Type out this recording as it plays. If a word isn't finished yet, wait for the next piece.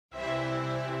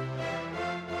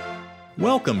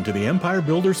Welcome to the Empire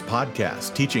Builders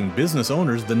Podcast, teaching business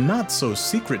owners the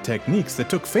not-so-secret techniques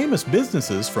that took famous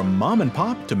businesses from mom and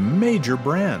pop to major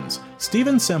brands.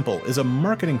 Stephen Semple is a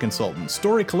marketing consultant,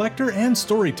 story collector, and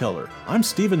storyteller. I'm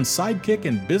Stephen's sidekick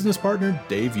and business partner,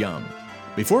 Dave Young.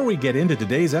 Before we get into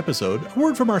today's episode, a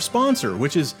word from our sponsor,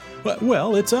 which is,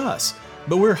 well, it's us.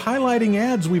 But we're highlighting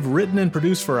ads we've written and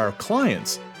produced for our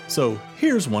clients. So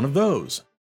here's one of those.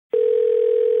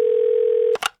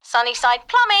 Sunnyside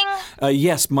Plumbing.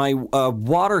 Yes, my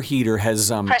water heater has,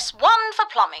 Press 1 for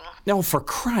plumbing. No, for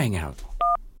crying out.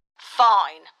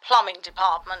 Fine. Plumbing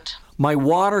department. My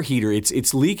water heater,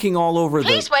 it's leaking all over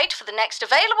Please wait for the next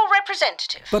available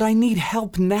representative. But I need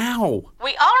help now.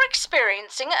 We are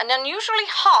experiencing an unusually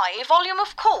high volume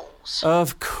of calls.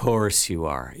 Of course you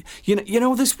are. You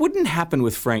know, this wouldn't happen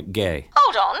with Frank Gay.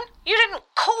 Hold on. You didn't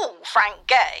call Frank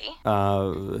Gay.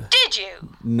 Did you?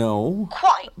 No.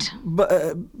 Quite.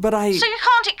 But I... So you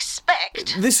can't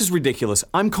expect... This is ridiculous.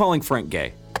 I'm calling Frank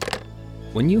Gay.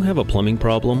 When you have a plumbing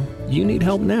problem, you need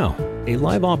help now. A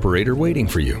live operator waiting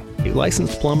for you. A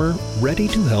licensed plumber ready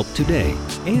to help today.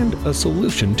 And a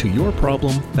solution to your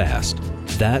problem fast.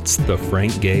 That's the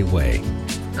Frank Gay way.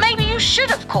 Maybe you should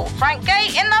have called Frank Gay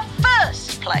in the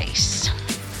first place.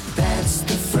 That's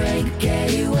the Frank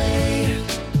Gay way.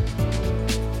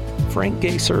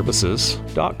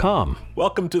 FrankGayServices.com.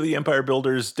 Welcome to the Empire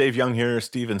Builders. Dave Young here,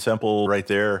 Stephen Semple right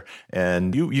there.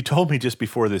 And you told me just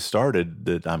before this started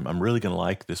that I'm really going to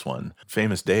like this one,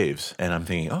 Famous Dave's. And I'm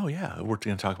thinking, oh yeah, we're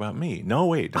going to talk about me. No,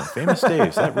 wait, no, Famous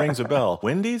Dave's, that rings a bell.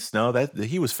 Wendy's? No, that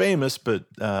he was famous,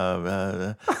 but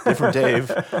different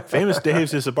Dave. Famous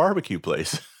Dave's is a barbecue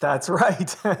place. That's right.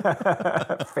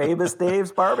 Famous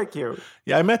Dave's Barbecue.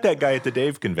 Yeah, I met that guy at the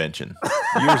Dave convention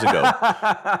years ago.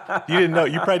 You didn't know.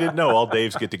 You probably didn't know all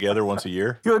Daves get together once a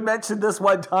year. You had mentioned this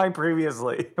one time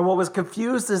previously. And what was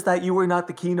confused is that you were not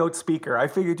the keynote speaker. I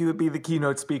figured you would be the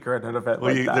keynote speaker at an event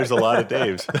like that. There's a lot of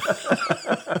Daves.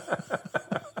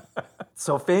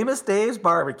 So Famous Dave's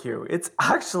Barbecue. It's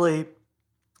actually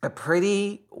a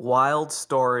pretty wild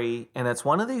story. And it's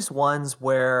one of these ones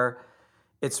where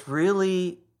it's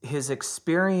really his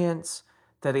experience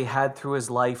that he had through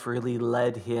his life really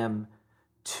led him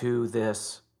to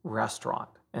this restaurant.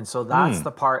 And so that's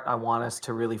the part I want us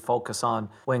to really focus on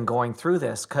when going through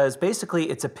this, because basically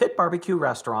it's a pit barbecue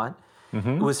restaurant.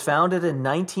 Mm-hmm. It was founded in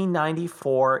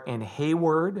 1994 in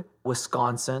Hayward,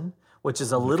 Wisconsin, which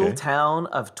is a little town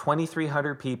of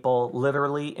 2,300 people,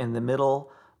 literally in the middle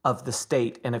of the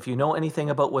state. And if you know anything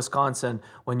about Wisconsin,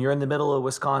 when you're in the middle of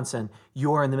Wisconsin,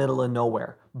 you are in the middle of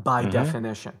nowhere by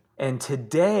definition. And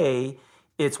today,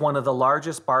 it's one of the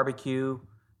largest barbecue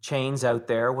chains out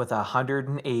there with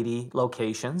 180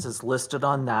 locations. It's listed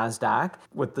on NASDAQ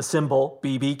with the symbol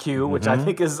BBQ, which I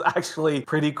think is actually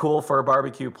pretty cool for a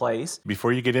barbecue place.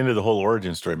 Before you get into the whole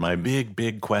origin story, my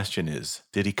big question is,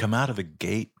 did he come out of the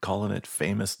gate calling it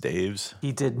Famous Dave's?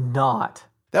 He did not.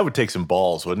 That would take some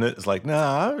balls, wouldn't it? It's like,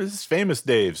 nah, it's Famous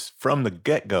Dave's from the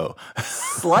get-go.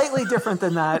 Slightly different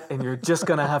than that, and you're just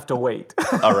going to have to wait.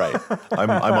 All right. I'm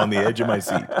on the edge of my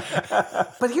seat.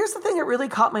 But here's the thing that really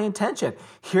caught my attention.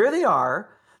 Here they are,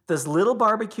 this little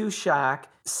barbecue shack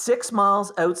 6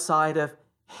 miles outside of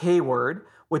Hayward,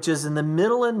 which is in the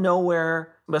middle of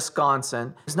nowhere,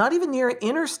 Wisconsin. It's not even near an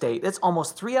interstate. It's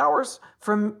almost 3 hours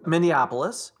from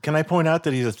Minneapolis. Can I point out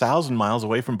that he's 1,000 miles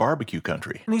away from barbecue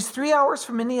country? And he's 3 hours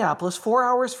from Minneapolis, 4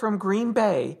 hours from Green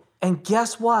Bay. And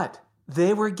guess what?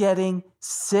 They were getting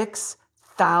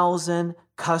 6,000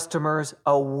 customers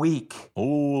a week.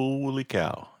 Holy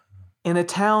cow. In a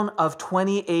town of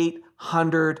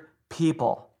 2,800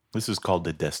 people. This is called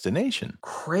the destination.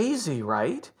 Crazy,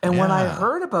 right? And when I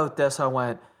heard about this, I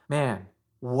went, man,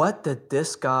 what did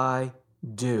this guy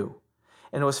do?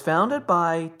 And it was founded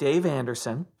by Dave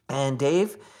Anderson. And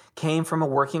Dave came from a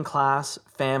working class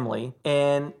family.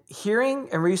 And hearing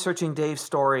and researching Dave's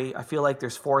story, I feel like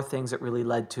there's 4 things that really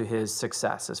led to his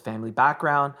success. His family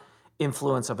background,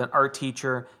 influence of an art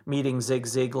teacher, meeting Zig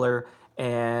Ziglar,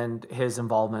 and his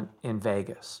involvement in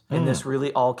Vegas. And this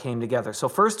really all came together. So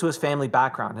first, to his family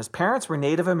background. His parents were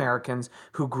Native Americans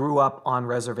who grew up on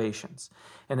reservations.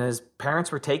 And his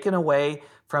parents were taken away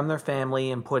from their family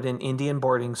and put in Indian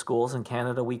boarding schools. In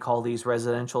Canada, we call these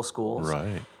residential schools.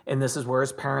 Right. And this is where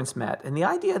his parents met. And the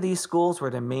idea of these schools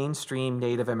were to mainstream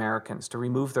Native Americans, to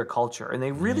remove their culture. And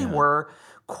they really were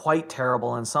quite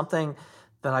terrible, and something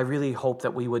that I really hope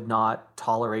that we would not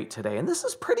tolerate today. And this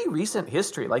is pretty recent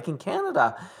history. Like in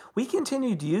Canada, we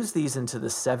continued to use these into the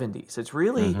 70s. It's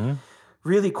really,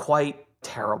 really quite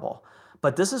terrible.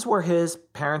 But this is where his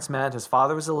parents met. His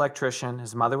father was an electrician.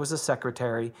 His mother was a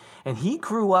secretary. And he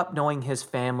grew up knowing his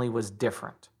family was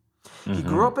different. He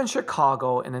grew up in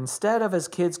Chicago, and instead of his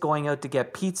kids going out to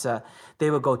get pizza, they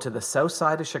would go to the south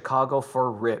side of Chicago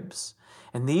for ribs.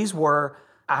 And these were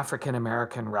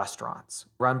African-American restaurants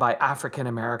run by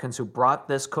African-Americans who brought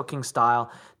this cooking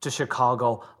style to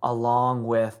Chicago along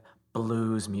with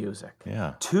blues music.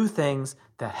 Yeah. Two things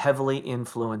that heavily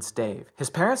influenced Dave. His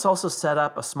parents also set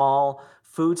up a small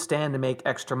food stand to make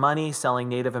extra money selling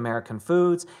Native American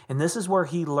foods, and this is where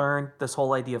he learned this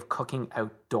whole idea of cooking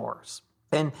outdoors.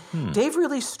 And Dave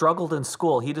really struggled in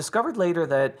school. He discovered later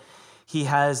that he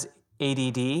has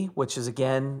ADD, which is,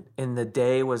 again, in the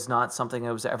day was not something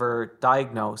that was ever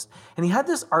diagnosed. And he had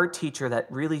this art teacher that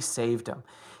really saved him.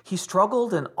 He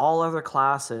struggled in all other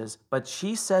classes, but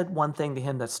she said one thing to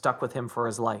him that stuck with him for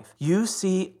his life. You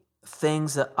see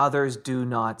things that others do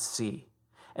not see.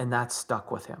 And that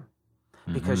stuck with him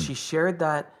because she shared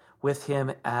that with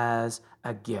him as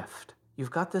a gift.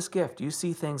 You've got this gift. You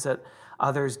see things that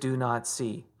others do not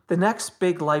see. The next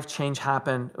big life change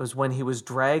happened was when he was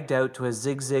dragged out to a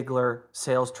Zig Ziglar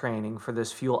sales training for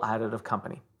this fuel additive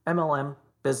company. MLM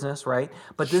business, right?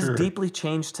 But this deeply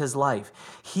changed his life.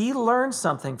 He learned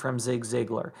something from Zig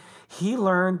Ziglar. He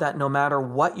learned that no matter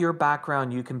what your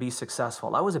background, you can be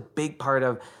successful. That was a big part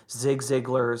of Zig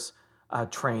Ziglar's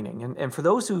training. And for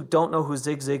those who don't know who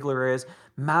Zig Ziglar is,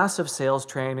 massive sales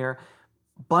trainer,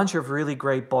 bunch of really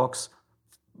great books.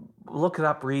 Look it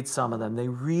up, read some of them. They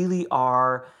really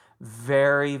are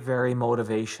very, very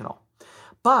motivational.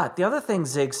 But the other thing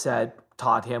Zig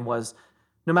taught him was,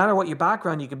 no matter what your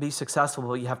background, you can be successful,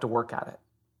 but you have to work at it.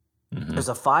 There's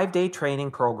a 5-day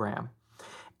training program.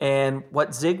 And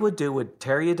what Zig would do would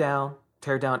tear down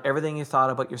everything you thought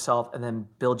about yourself and then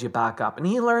build you back up. And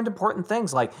he learned important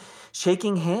things like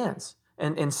shaking hands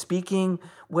and speaking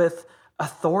with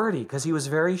authority because he was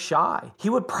very shy. He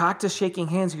would practice shaking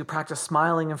hands. He would practice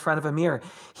smiling in front of a mirror.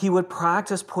 He would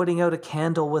practice putting out a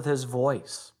candle with his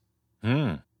voice.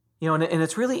 You know, and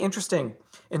it's really interesting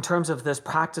in terms of this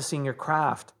practicing your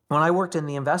craft. When I worked in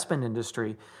the investment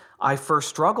industry, I first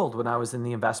struggled when I was in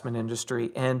the investment industry.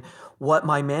 And what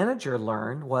my manager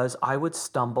learned was I would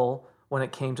stumble when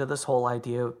it came to this whole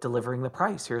idea of delivering the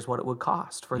price. Here's what it would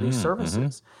cost for these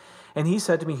services. And he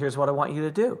said to me, here's what I want you to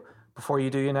do. Before you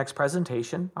do your next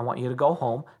presentation, I want you to go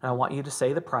home and I want you to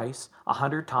say the price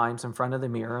 100 times in front of the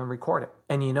mirror and record it.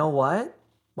 And you know what?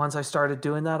 Once I started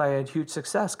doing that, I had huge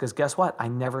success because guess what? I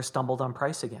never stumbled on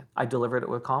price again. I delivered it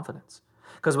with confidence.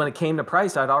 Because when it came to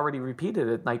price, I'd already repeated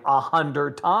it like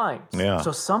 100 times. Yeah.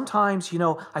 So sometimes, you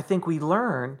know, I think we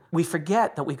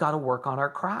forget that we got to work on our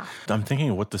craft. I'm thinking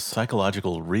of what the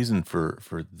psychological reason for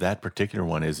that particular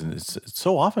one is. And it's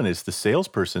so often it's the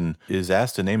salesperson is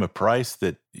asked to name a price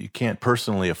that you can't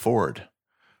personally afford,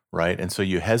 right? And so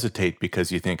you hesitate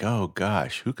because you think, oh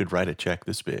gosh, who could write a check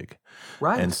this big?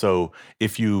 Right. And so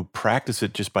if you practice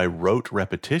it just by rote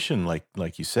repetition,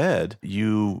 like you said,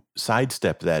 you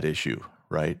sidestep that issue.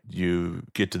 Right, you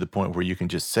get to the point where you can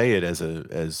just say it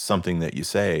as something that you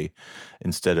say,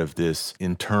 instead of this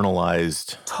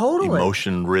internalized,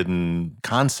 emotion-ridden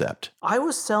concept. I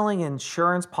was selling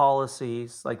insurance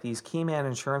policies, like these Keyman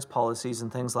insurance policies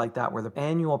and things like that, where the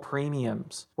annual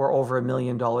premiums were over $1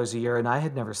 million a year, and I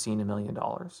had never seen $1 million.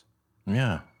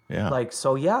 Yeah.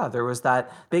 There was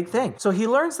that big thing. So he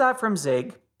learns that from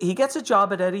Zig. He gets a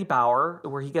job at Eddie Bauer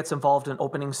where he gets involved in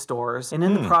opening stores. And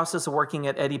in the process of working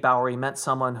at Eddie Bauer, he met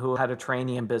someone who had a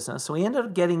training business. So he ended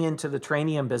up getting into the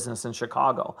training business in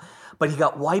Chicago. But he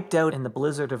got wiped out in the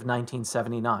blizzard of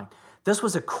 1979. This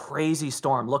was a crazy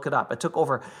storm. Look it up. It took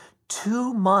over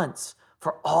 2 months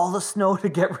for all the snow to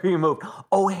get removed.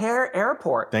 O'Hare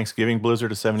Airport. Thanksgiving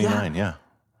blizzard of 79,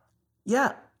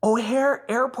 Yeah. O'Hare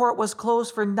Airport was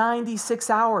closed for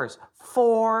 96 hours,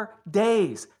 4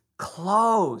 days.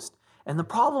 Closed. And the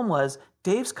problem was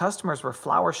Dave's customers were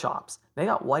flower shops. They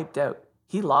got wiped out.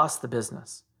 He lost the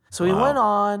business. So he went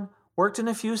on, worked in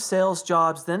a few sales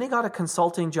jobs. Then he got a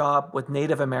consulting job with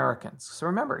Native Americans. So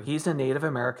remember, he's a Native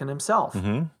American himself.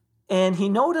 And he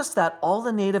noticed that all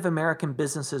the Native American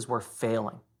businesses were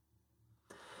failing.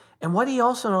 And what he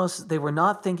also noticed, they were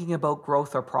not thinking about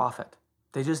growth or profit.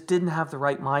 They just didn't have the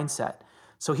right mindset.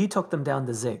 So he took them down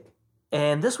to Zig.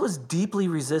 And this was deeply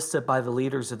resisted by the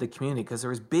leaders of the community because there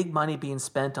was big money being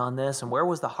spent on this. And where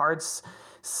was the hard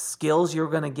skills you were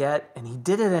going to get? And he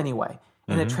did it anyway.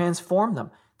 And it transformed them.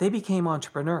 They became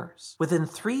entrepreneurs. Within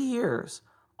 3 years,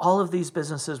 all of these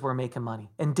businesses were making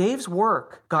money. And Dave's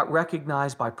work got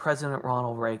recognized by President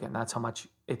Ronald Reagan. That's how much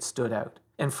it stood out.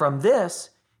 And from this,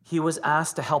 he was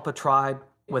asked to help a tribe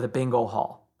with a bingo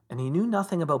hall. And he knew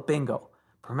nothing about bingo.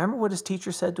 But remember what his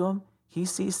teacher said to him? He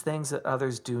sees things that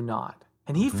others do not.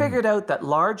 And he figured out that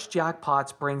large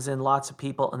jackpots brings in lots of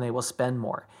people and they will spend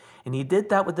more. And he did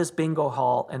that with this bingo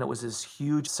hall, and it was his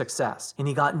huge success. And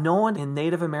he got known in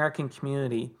Native American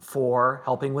community for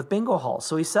helping with bingo halls.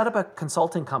 So he set up a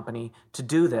consulting company to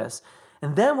do this,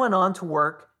 and then went on to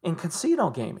work in casino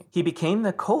gaming. He became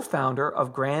the co-founder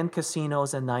of Grand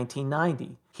Casinos in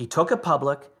 1990. He took it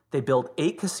public. They built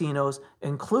 8 casinos,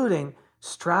 including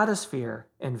Stratosphere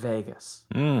in Vegas.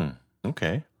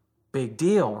 Okay. Big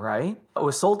deal, right? It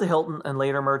was sold to Hilton and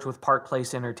later merged with Park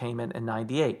Place Entertainment in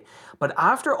 98. But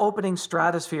after opening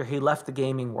Stratosphere, he left the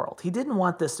gaming world. He didn't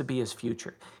want this to be his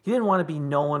future. He didn't want to be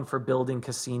known for building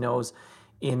casinos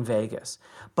in Vegas.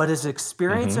 But his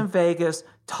experience in Vegas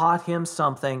taught him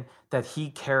something that he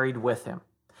carried with him.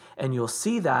 And you'll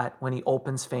see that when he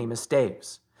opens Famous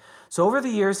Dave's. So over the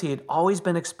years, he had always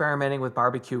been experimenting with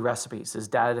barbecue recipes. His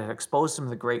dad had exposed him to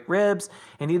the great ribs,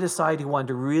 and he decided he wanted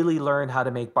to really learn how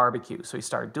to make barbecue. So he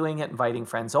started doing it, inviting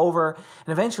friends over,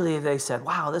 and eventually they said,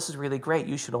 wow, this is really great.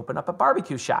 You should open up a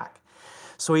barbecue shack.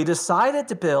 So he decided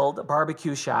to build a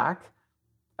barbecue shack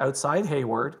outside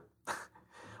Hayward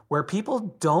where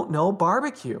people don't know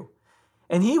barbecue.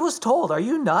 And he was told, are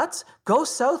you nuts? Go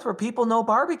south where people know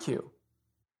barbecue.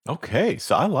 Okay,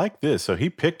 so I like this. So he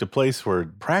picked a place where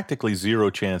practically zero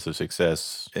chance of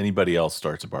success. Anybody else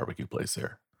starts a barbecue place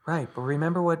there. Right, but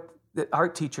remember what the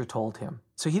art teacher told him.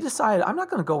 So he decided, I'm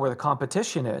not going to go where the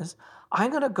competition is.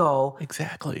 I'm going to go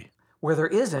Exactly. where there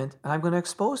isn't, and I'm going to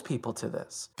expose people to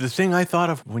this. The thing I thought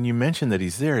of when you mentioned that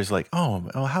he's there is like, oh,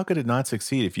 how could it not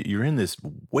succeed if you're in this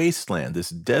wasteland,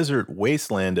 this desert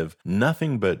wasteland of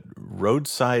nothing but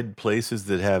roadside places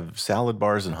that have salad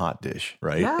bars and hot dish,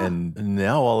 right? Yeah. And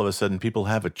now all of a sudden people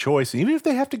have a choice, even if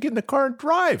they have to get in the car and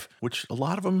drive, which a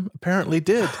lot of them apparently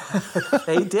did.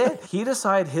 They did. He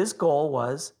decided his goal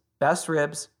was best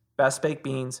ribs, best baked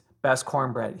beans, best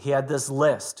cornbread. He had this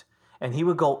list. And he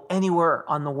would go anywhere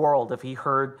on the world if he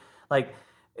heard, like,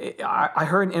 I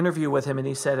heard an interview with him and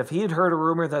he said if he had heard a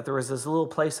rumor that there was this little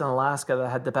place in Alaska that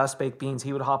had the best baked beans,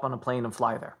 he would hop on a plane and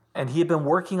fly there. And he had been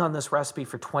working on this recipe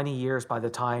for 20 years by the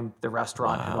time the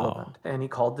restaurant had opened. And he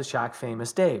called the shack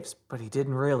Famous Dave's, but he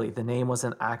didn't really. The name was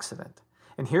an accident.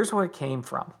 And here's where it came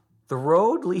from. The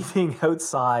road leading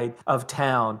outside of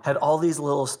town had all these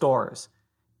little stores.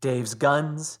 Dave's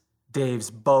Guns, Dave's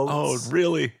Boats. Oh,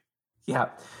 really? Yeah.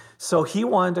 So he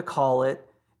wanted to call it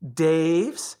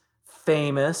Dave's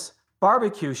Famous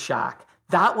Barbecue Shack.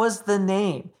 That was the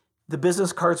name. The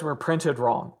business cards were printed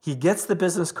wrong. He gets the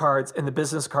business cards, and the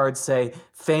business cards say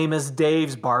Famous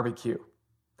Dave's Barbecue.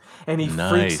 And he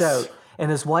freaks out.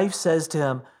 And his wife says to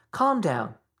him, calm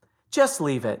down. Just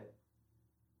leave it.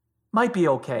 Might be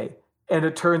okay. And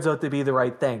it turns out to be the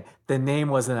right thing. The name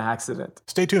was an accident.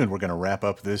 Stay tuned. We're going to wrap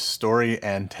up this story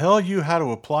and tell you how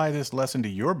to apply this lesson to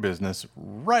your business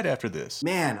right after this.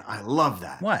 Man, I love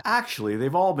that. What? Actually,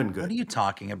 they've all been good. What are you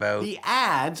talking about? The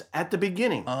ads at the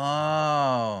beginning.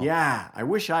 Oh. Yeah, I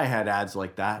wish I had ads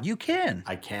like that. You can.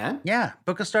 I can? Yeah,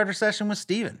 book a starter session with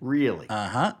Steven. Really?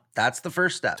 Uh-huh. That's the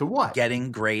first step. To what?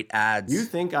 Getting great ads. You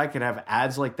think I could have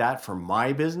ads like that for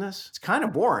my business? It's kind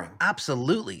of boring.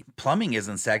 Absolutely. Plumbing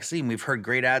isn't sexy, and we've heard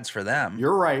great ads for them.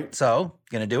 You're right. So,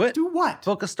 gonna do it? Do what?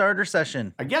 Book a starter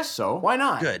session. I guess so. Why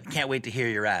not? Good. Can't wait to hear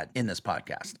your ad in this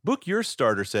podcast. Book your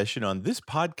starter session on this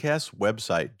podcast's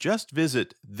website. Just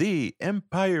visit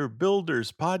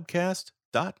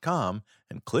theempirebuilderspodcast.com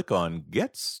and click on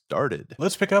Get Started.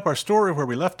 Let's pick up our story where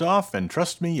we left off, and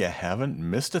trust me, you haven't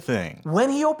missed a thing. When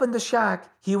he opened the shack,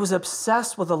 he was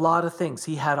obsessed with a lot of things.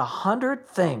 He had 100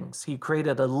 things. He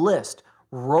created a list,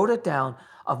 wrote it down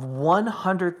of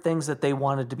 100 things that they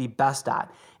wanted to be best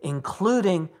at,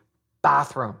 including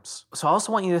bathrooms. So I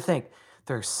also want you to think,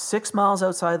 they're 6 miles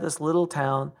outside this little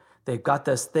town. They've got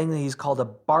this thing that he's called a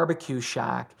barbecue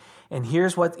shack. And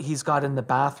here's what he's got in the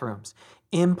bathrooms.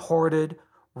 Imported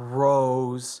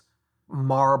rose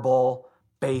marble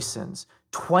basins,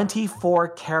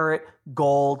 24-karat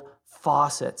gold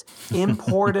faucets,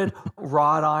 imported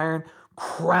wrought iron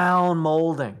crown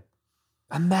molding.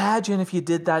 Imagine if you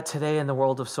did that today in the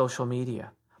world of social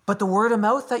media. But the word of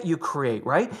mouth that you create,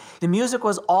 right? The music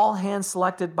was all hand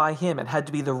selected by him. It had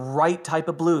to be the right type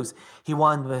of blues. He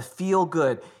wanted to feel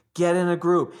good, get in a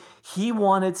groove. He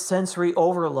wanted sensory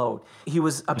overload. He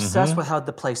was obsessed with how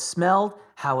the place smelled,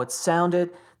 how it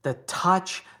sounded, the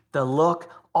touch, the look.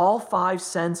 All 5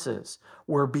 senses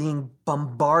were being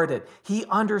bombarded. He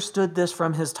understood this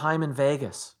from his time in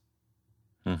Vegas.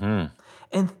 And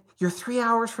you're 3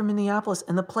 hours from Minneapolis,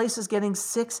 and the place is getting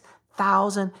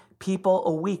 6,000 people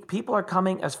a week. People are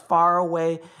coming as far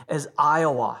away as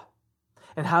Iowa.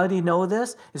 And how did he know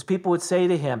this? Is people would say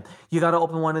to him, you got to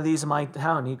open one of these in my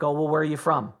town. He'd go, well, where are you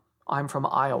from? I'm from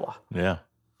Iowa. Yeah.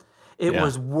 It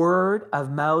was word of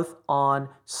mouth on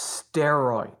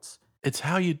steroids. It's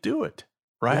how you do it,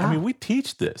 right? Yeah. I mean, we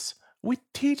teach this.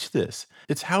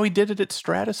 It's how he did it at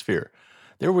Stratosphere.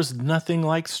 There was nothing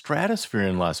like Stratosphere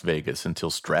in Las Vegas until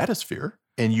Stratosphere,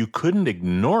 and you couldn't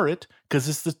ignore it because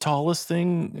it's the tallest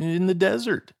thing in the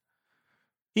desert.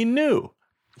 He knew.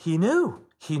 He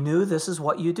knew this is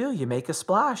what you do. You make a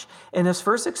splash. And his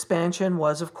first expansion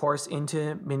was, of course,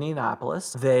 into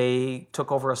Minneapolis. They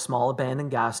took over a small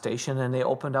abandoned gas station and they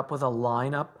opened up with a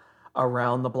lineup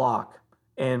around the block.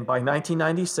 And by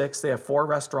 1996, they have 4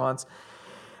 restaurants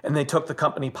and they took the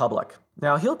company public.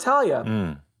 Now, he'll tell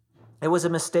you, it was a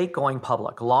mistake going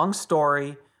public. Long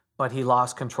story, but he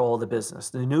lost control of the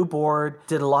business. The new board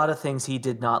did a lot of things he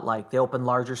did not like. They opened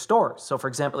larger stores. So for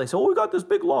example, they said, we got this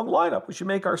big long lineup. We should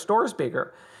make our stores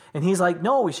bigger. And he's like,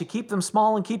 no, we should keep them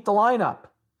small and keep the lineup.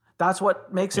 That's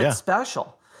what makes it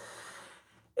special.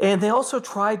 And they also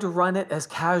tried to run it as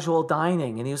casual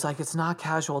dining. And he was like, it's not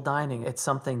casual dining. It's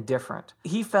something different.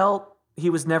 He felt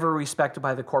he was never respected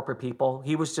by the corporate people.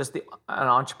 He was just an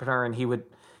entrepreneur and he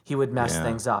would mess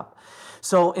things up.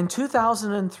 So in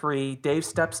 2003, Dave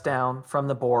steps down from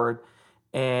the board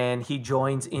and he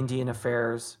joins Indian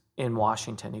Affairs in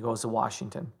Washington. He goes to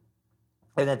Washington.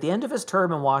 And at the end of his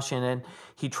term in Washington,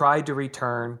 he tried to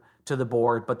return to the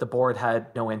board, but the board had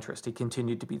no interest. He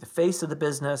continued to be the face of the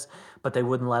business, but they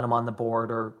wouldn't let him on the board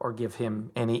or give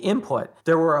him any input.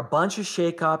 There were a bunch of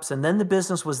shakeups, and then the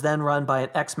business was then run by an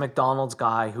ex-McDonald's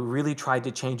guy who really tried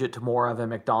to change it to more of a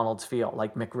McDonald's feel,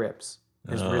 like McRibs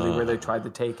is really where they tried to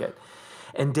take it.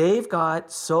 And Dave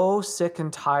got so sick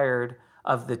and tired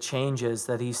of the changes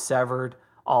that he severed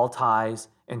all ties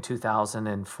in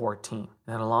 2014.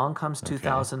 Then along comes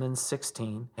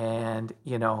 2016, and,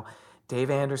 Dave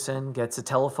Anderson gets a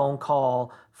telephone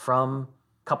call from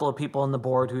a couple of people on the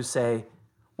board who say,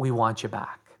 we want you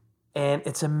back. And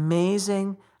it's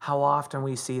amazing how often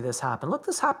we see this happen. Look,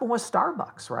 this happened with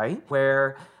Starbucks, right?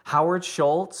 Where Howard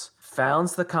Schultz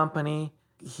founds the company,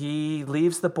 he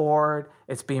leaves the board,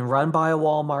 it's being run by a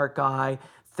Walmart guy,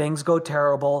 things go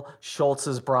terrible, Schultz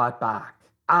is brought back.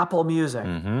 Apple Music,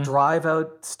 drive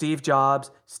out Steve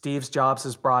Jobs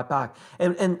is brought back.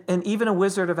 And even a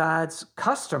Wizard of Ads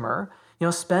customer,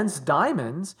 Spence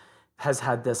Diamonds has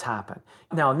had this happen.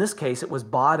 Now, in this case, it was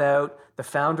bought out, the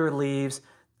founder leaves,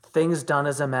 things done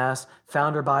as a mess,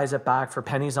 founder buys it back for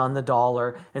pennies on the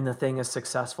dollar, and the thing is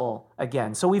successful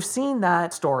again. So we've seen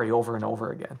that story over and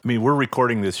over again. I mean, we're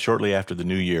recording this shortly after the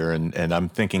new year, and I'm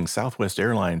thinking Southwest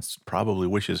Airlines probably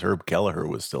wishes Herb Kelleher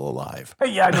was still alive.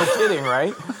 Yeah, no kidding,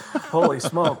 right? Holy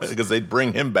smokes. Because they'd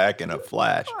bring him back in a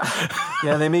flash.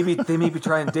 Yeah, they may be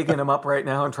trying digging him up right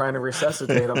now and trying to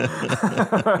resuscitate him.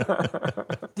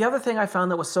 The other thing I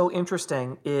found that was so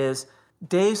interesting is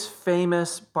Dave's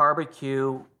famous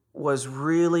barbecue was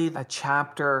really a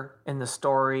chapter in the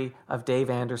story of Dave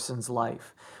Anderson's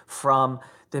life. From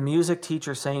the music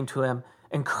teacher saying to him,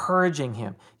 encouraging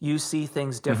him, you see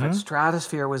things different.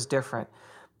 Stratosphere was different.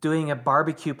 Doing a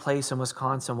barbecue place in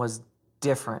Wisconsin was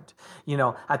different.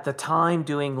 At the time,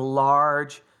 doing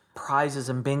large prizes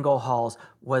and bingo halls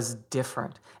was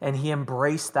different. And he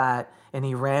embraced that and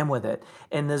he ran with it.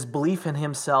 And this belief in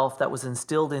himself that was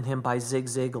instilled in him by Zig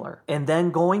Ziglar. And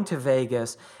then going to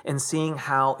Vegas and seeing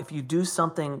how if you do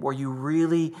something where you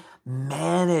really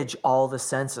manage all the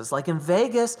senses, like in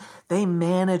Vegas, they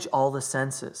manage all the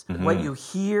senses. What you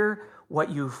hear, what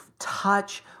you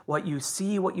touch, what you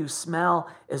see, what you smell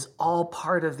is all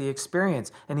part of the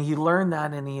experience. And he learned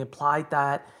that and he applied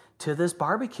that to this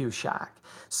barbecue shack.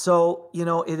 So,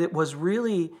 it was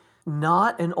really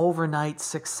not an overnight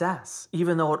success.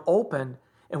 Even though it opened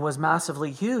and was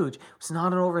massively huge, it was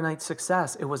not an overnight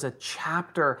success. It was a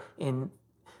chapter in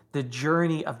the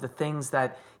journey of the things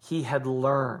that he had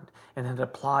learned and had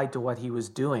applied to what he was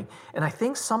doing. And I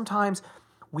think sometimes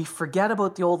we forget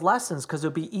about the old lessons because it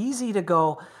would be easy to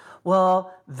go,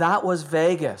 well, that was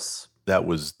Vegas. That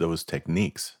was those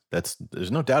techniques.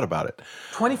 There's no doubt about it.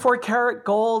 24 karat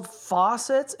gold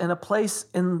faucets in a place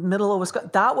in the middle of Wisconsin.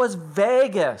 That was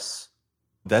Vegas.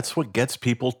 That's what gets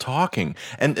people talking.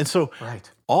 And so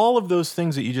all of those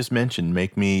things that you just mentioned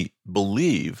make me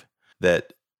believe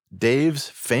that Dave's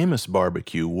famous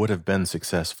barbecue would have been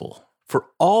successful for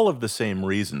all of the same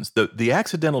reasons. The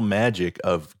accidental magic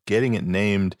of getting it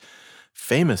named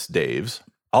Famous Dave's,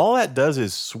 all that does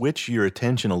is switch your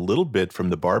attention a little bit from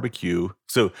the barbecue.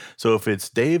 So if it's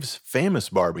Dave's famous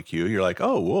barbecue, you're like,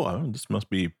 oh, whoa, this must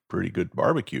be pretty good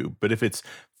barbecue. But if it's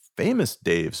Famous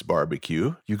Dave's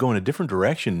barbecue, you go in a different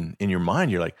direction in your mind.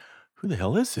 You're like, who the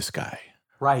hell is this guy?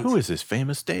 Right. Who is this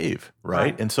famous Dave?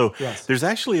 Right. And so Yes. there's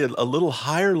actually a little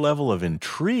higher level of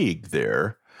intrigue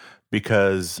there,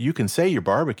 because you can say your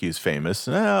barbecue is famous.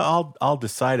 I'll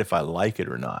decide if I like it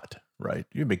or not. Right.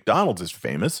 Your McDonald's is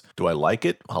famous. Do I like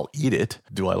it? I'll eat it.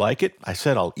 Do I like it? I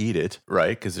said I'll eat it.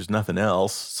 Right. Because there's nothing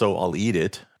else. So I'll eat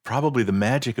it. Probably the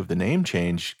magic of the name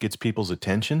change gets people's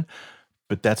attention,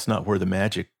 but that's not where the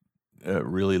magic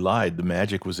really lied. The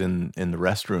magic was in the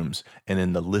restrooms and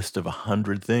in the list of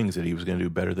 100 things that he was going to do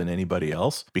better than anybody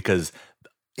else, because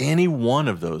any one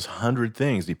of those 100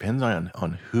 things depends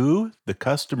on who the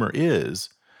customer is.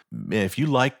 If you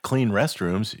like clean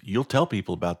restrooms, you'll tell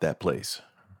people about that place,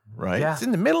 right? Yeah. It's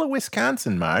in the middle of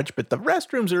Wisconsin, Marge, but the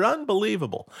restrooms are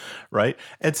unbelievable, right?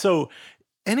 And so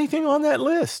anything on that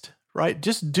list, right?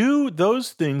 Just do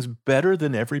those things better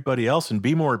than everybody else and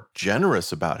be more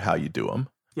generous about how you do them.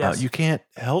 Yes. You can't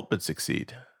help but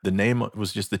succeed. The name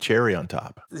was just the cherry on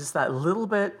top. Just that little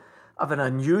bit of an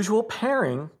unusual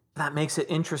pairing that makes it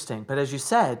interesting. But as you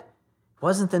said, it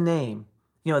wasn't the name.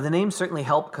 You know, the name certainly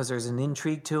helped because there's an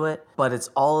intrigue to it, but it's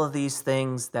all of these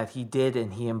things that he did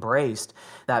and he embraced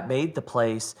that made the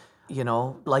place, you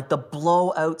know, like the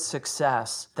blowout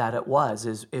success that it was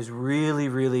is really,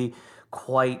 really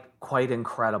quite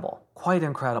incredible. Quite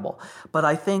incredible. But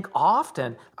I think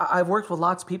often, I've worked with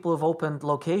lots of people who've opened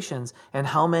locations, and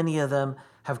how many of them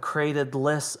have created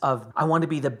lists of, I want to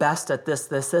be the best at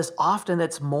this. Often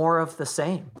it's more of the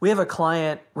same. We have a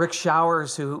client, Rick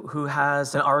Showers, who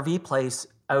has an RV place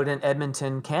out in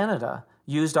Edmonton, Canada,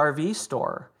 used RV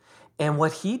store. And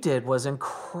what he did was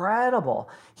incredible.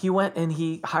 He went and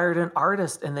he hired an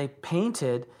artist and they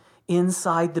painted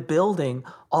inside the building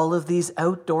all of these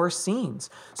outdoor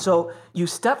scenes. So you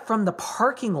step from the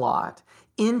parking lot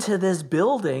into this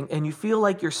building and you feel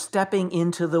like you're stepping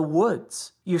into the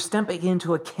woods. You're stepping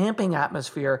into a camping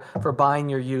atmosphere for buying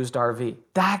your used RV.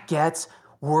 That gets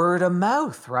word of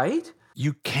mouth, right?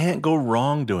 You can't go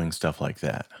wrong doing stuff like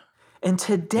that. And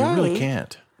today, You really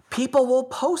can't. people will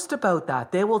post about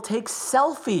that. They will take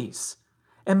selfies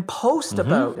and post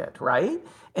about it, right?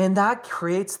 And that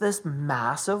creates this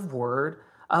massive word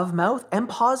of mouth and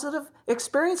positive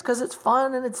experience because it's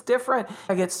fun and it's different.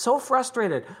 I get so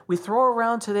frustrated. We throw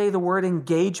around today the word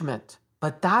engagement,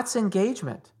 but that's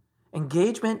engagement.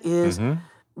 Engagement is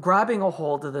grabbing a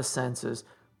hold of the senses,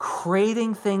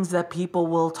 creating things that people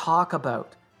will talk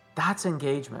about. That's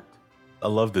engagement. I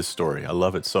love this story. I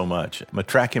love it so much. I'm going to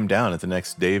track him down at the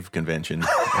next Dave convention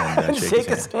and shake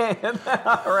his hand.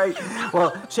 All right.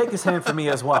 Well, shake his hand for me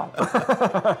as well.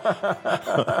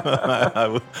 I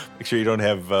will make sure you don't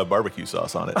have barbecue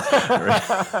sauce on it.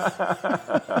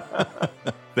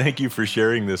 Thank you for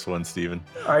sharing this one, Stephen.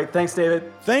 All right. Thanks,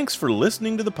 David. Thanks for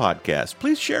listening to the podcast.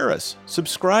 Please share us.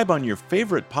 Subscribe on your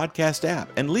favorite podcast app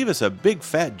and leave us a big,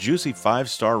 fat, juicy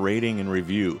 5-star rating and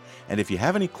review. And if you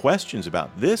have any questions about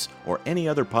this or any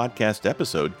other podcast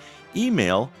episode,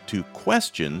 email to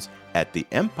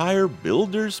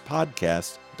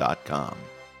questions@theempirebuilderspodcast.com.